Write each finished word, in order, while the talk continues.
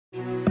Vi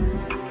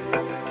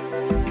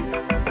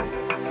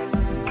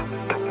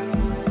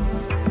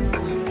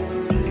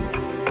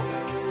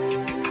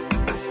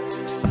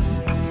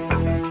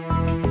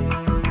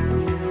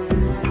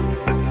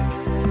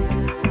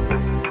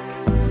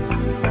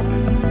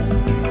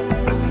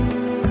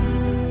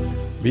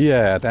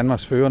er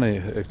Danmarks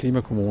førende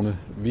klimakommune.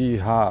 Vi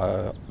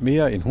har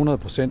mere end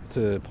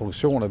 100%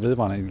 produktion af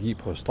vedvarende energi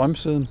på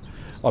strømsiden,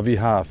 og vi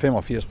har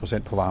 85%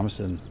 på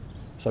varmesiden.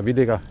 Så vi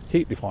ligger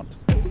helt i front.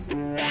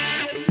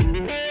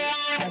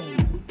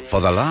 For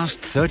the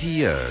last 30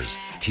 years,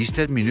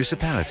 Thisted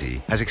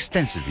Municipality has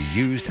extensively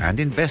used and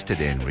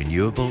invested in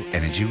renewable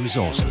energy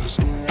resources.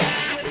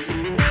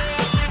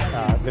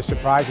 The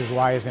surprise is,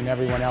 why isn't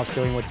everyone else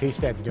doing what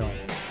Thisted's doing?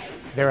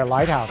 They're a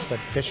lighthouse, but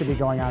this should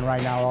be going on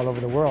right now all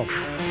over the world.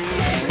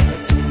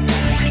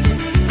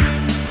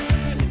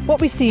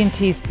 What we see in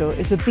Thisted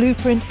is a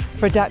blueprint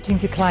for adapting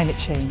to climate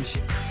change.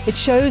 It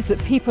shows that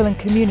people and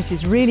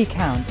communities really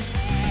count.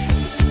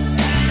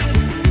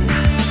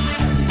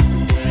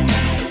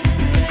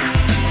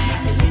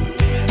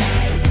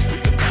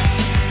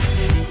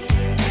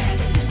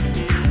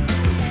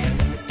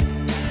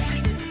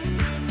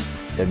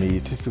 I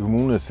Thisted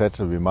Kommune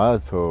satser vi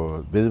meget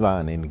på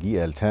vedvarende energi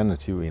og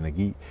alternativ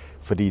energi,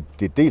 fordi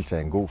det dels er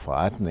en god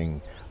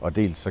forretning, og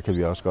dels så kan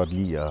vi også godt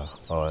lide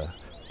at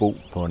bo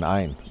på en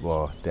egn,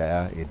 hvor der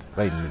er et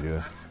rent miljø.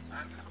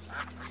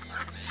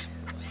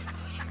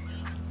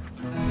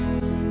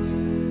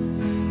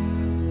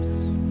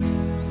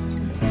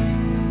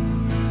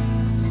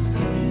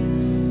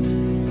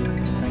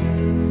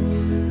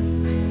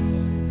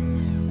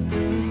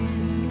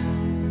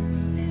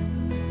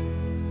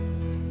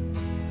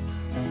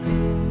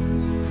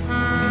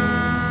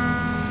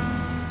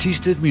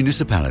 Thisted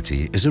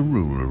Municipality is a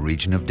rural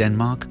region of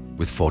Denmark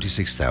with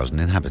 46,000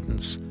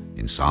 inhabitants.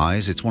 In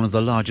size, it's one of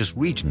the largest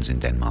regions in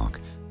Denmark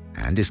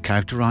and is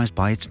characterized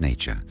by its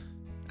nature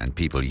and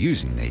people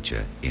using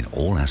nature in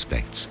all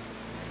aspects.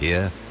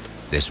 Here,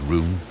 there's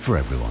room for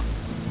everyone.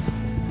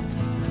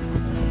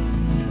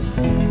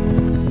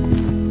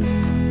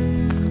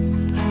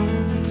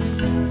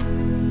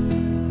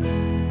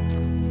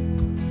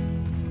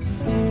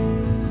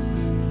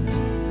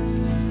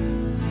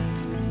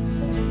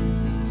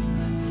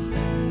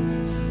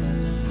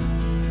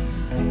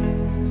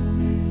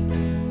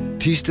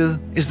 Thisted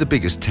is the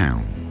biggest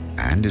town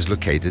and is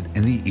located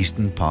in the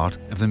eastern part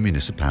of the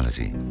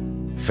municipality,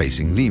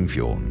 facing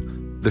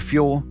Limfjorden, the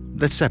fjord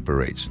that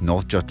separates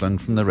North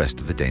Jutland from the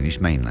rest of the Danish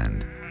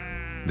mainland.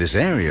 This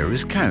area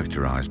is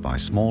characterized by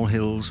small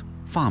hills,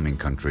 farming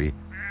country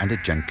and a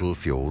gentle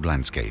fjord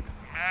landscape.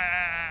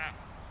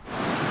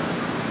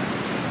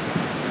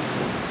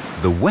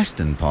 The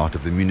western part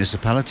of the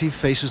municipality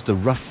faces the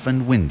rough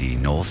and windy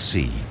North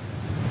Sea.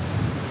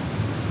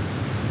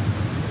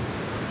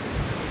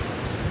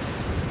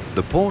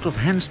 The port of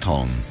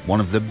Hanstholm,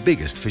 one of the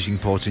biggest fishing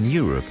ports in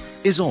Europe,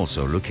 is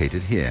also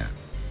located here.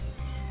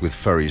 With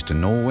ferries to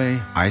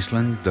Norway,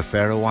 Iceland, the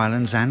Faroe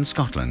Islands and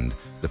Scotland,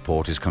 the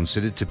port is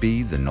considered to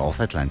be the North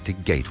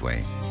Atlantic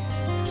gateway.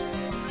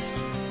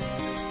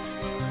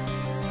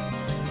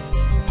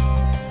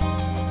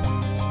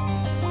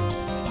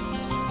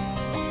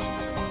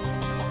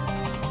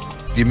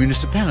 The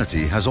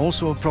municipality has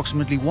also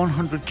approximately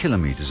 100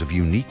 kilometers of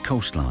unique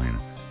coastline,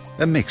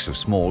 a mix of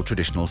small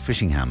traditional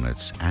fishing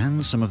hamlets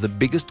and some of the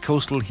biggest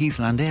coastal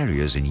heathland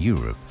areas in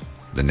Europe.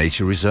 The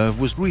nature reserve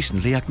was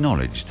recently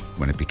acknowledged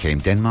when it became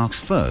Denmark's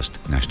first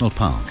national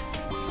park.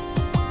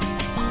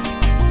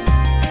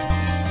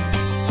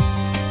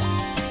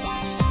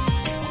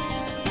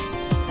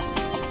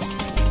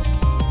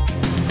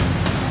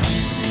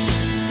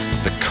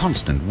 The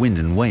constant wind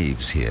and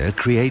waves here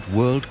create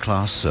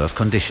world-class surf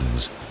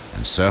conditions,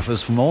 and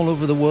surfers from all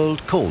over the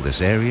world call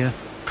this area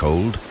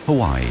Cold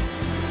Hawaii.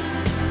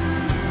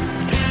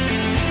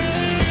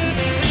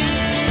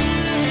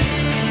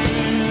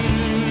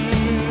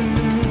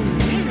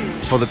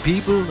 For the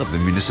people of the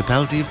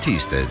municipality of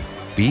Thisted,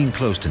 being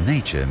close to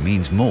nature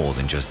means more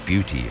than just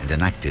beauty and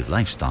an active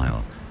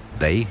lifestyle.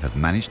 They have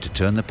managed to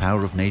turn the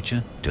power of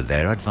nature to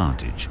their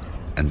advantage.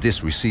 And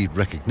this received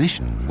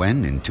recognition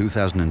when, in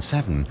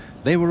 2007,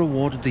 they were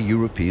awarded the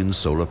European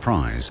Solar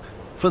Prize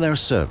for their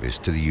service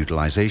to the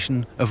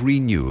utilization of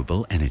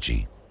renewable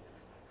energy.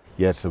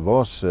 Ja, så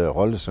vores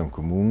rolle som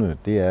kommune,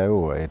 det er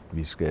jo, at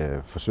vi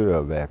skal forsøge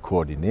at være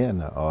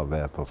koordinerende og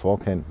være på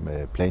forkant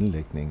med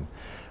planlægningen.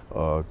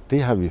 Og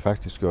det har vi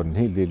faktisk gjort en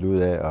hel del ud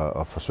af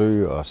at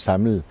forsøge at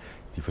samle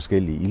de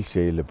forskellige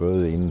ildsjæle,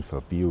 både inden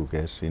for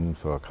biogas, inden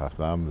for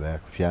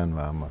kraftvarmeværk,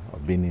 fjernvarme og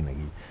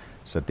vindenergi.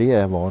 Så det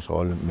er vores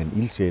rolle, men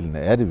ildsjælene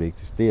er det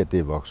vigtigste. Det, at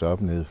det vokser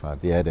op nedefra,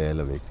 det er det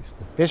allervigtigste.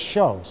 This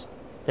shows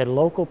that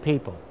local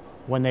people,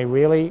 when they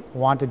really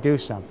want to do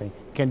something,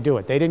 can do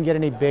it. They didn't get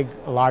any big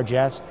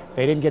largesse.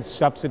 They didn't get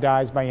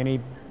subsidized by any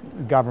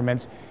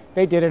governments.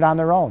 They did it on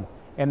their own,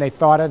 and they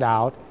thought it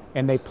out,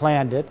 and they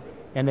planned it,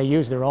 and they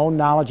used their own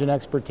knowledge and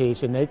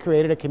expertise, and they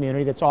created a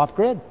community that's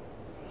off-grid.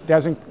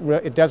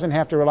 It doesn't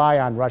have to rely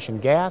on Russian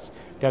gas,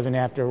 doesn't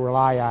have to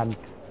rely on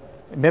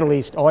Middle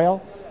East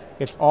oil.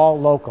 It's all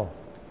local.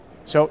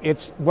 So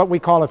it's what we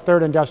call a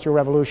third industrial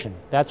revolution.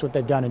 That's what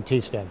they've done in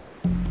Thisted.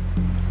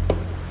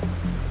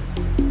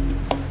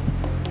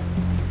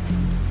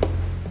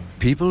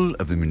 People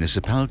of the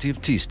municipality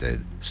of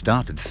Thisted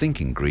started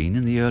thinking green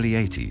in the early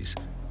 80s.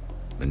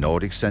 The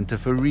Nordic Centre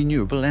for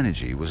Renewable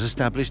Energy was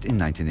established in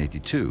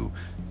 1982,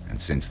 and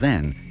since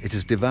then it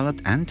has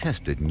developed and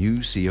tested new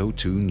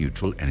CO2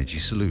 neutral energy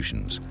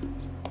solutions.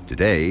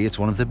 Today it's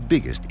one of the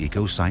biggest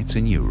eco-sites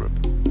in Europe.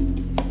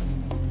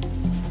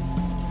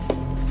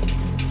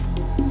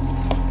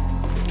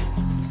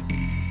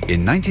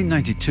 In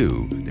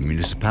 1992, the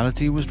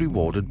municipality was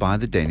rewarded by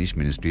the Danish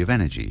Ministry of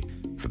Energy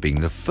for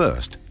being the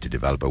first to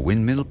develop a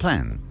windmill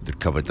plan that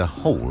covered the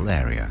whole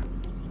area.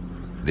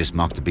 This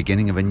marked the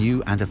beginning of a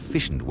new and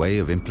efficient way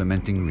of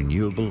implementing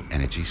renewable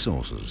energy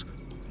sources.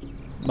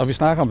 Når vi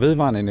snakker om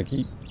vedvarende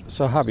energi,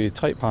 så har vi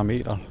 3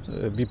 parametre.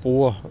 Vi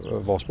bruger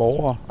vores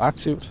borgere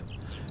aktivt.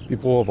 Vi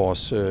bruger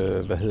vores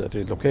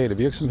lokale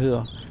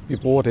virksomheder. Vi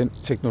bruger den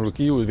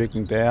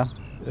teknologiudvikling, der er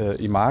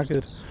i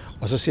markedet.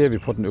 Og så ser vi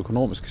på den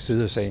økonomiske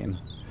side af sagen.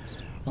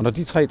 Og når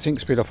de 3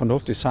 ting spiller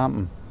fornuftigt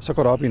sammen, så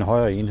går det op i en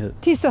højere enhed.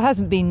 Thisted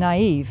hasn't been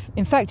naive.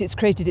 In fact, it's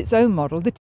created its own model.